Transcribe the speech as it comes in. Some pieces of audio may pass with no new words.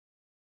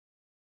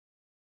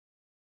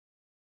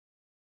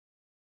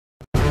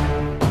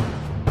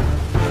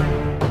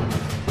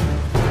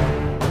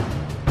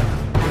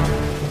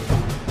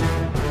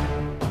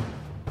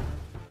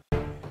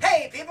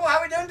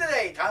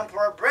Okay, time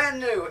for a brand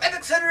new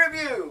Epic Center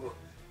review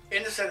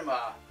in the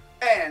cinema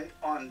and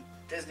on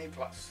Disney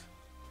Plus.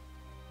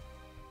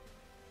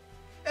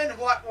 And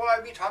what will I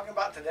be talking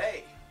about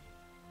today?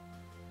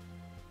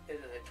 It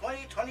is a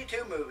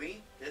 2022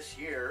 movie this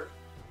year.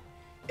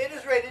 It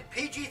is rated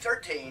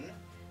PG-13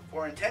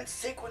 for intense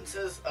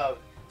sequences of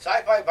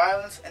sci-fi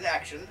violence and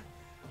action,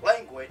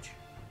 language,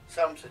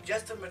 some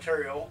suggestive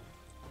material,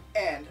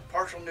 and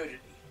partial nudity.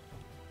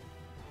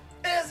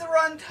 It has a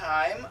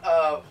runtime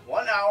of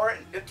 1 hour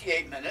and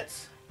 58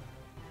 minutes.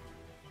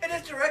 It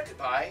is directed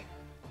by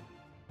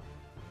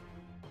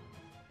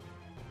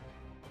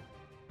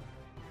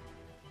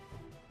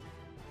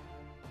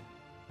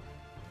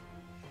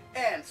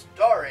and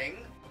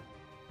starring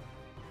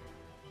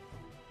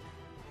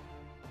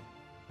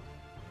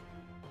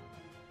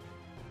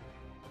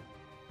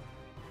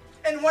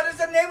and what is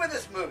the name of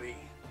this movie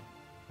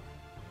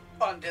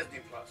on Disney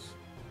Plus?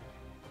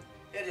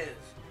 It is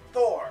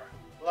Thor,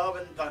 Love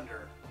and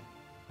Thunder.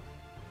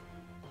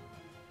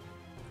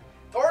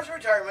 Thor's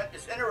retirement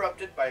is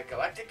interrupted by a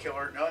galactic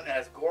killer known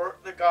as Gorr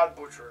the God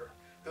Butcher,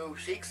 who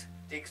seeks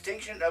the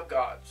extinction of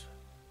gods.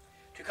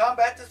 To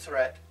combat the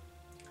threat,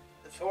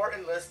 Thor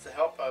enlists the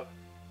help of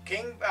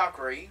King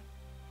Valkyrie,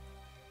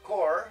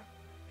 Korg,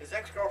 his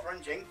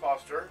ex-girlfriend Jane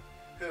Foster,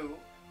 who,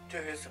 to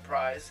his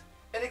surprise,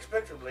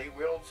 inexplicably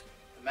wields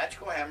the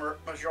magical hammer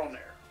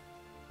Mjolnir,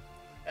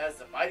 as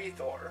the mighty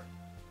Thor.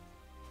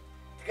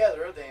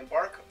 Together, they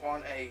embark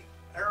upon a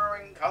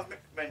harrowing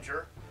cosmic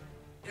adventure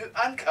to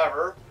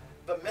uncover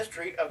the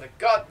mystery of the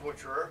God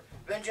Butcher,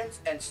 vengeance,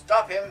 and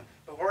stop him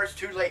before it's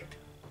too late.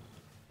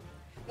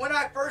 When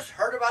I first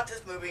heard about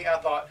this movie, I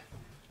thought,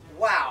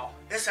 wow,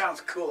 this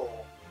sounds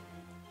cool.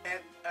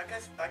 And I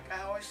guess, like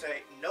I always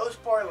say, no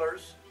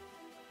spoilers,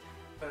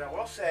 but I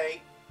will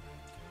say,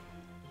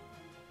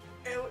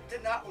 it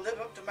did not live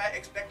up to my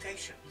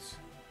expectations.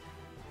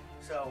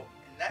 So,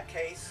 in that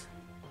case,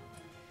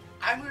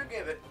 I'm going to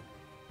give it,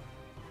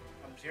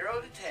 from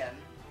 0 to 10,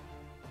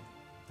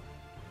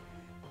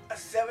 a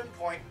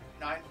 7.95.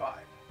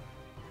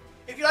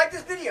 If you like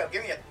this video,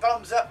 give me a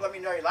thumbs up, let me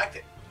know you liked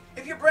it.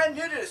 If you're brand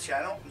new to this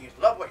channel and you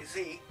love what you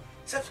see,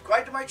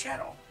 subscribe to my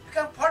channel.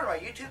 Become part of my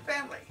YouTube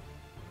family.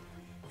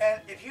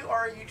 And if you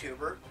are a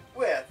YouTuber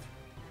with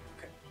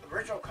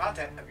original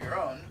content of your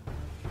own,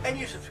 and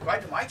you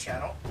subscribe to my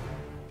channel,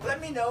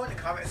 let me know in the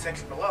comment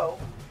section below,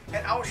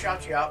 and I will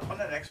shout you out on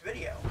the next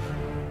video.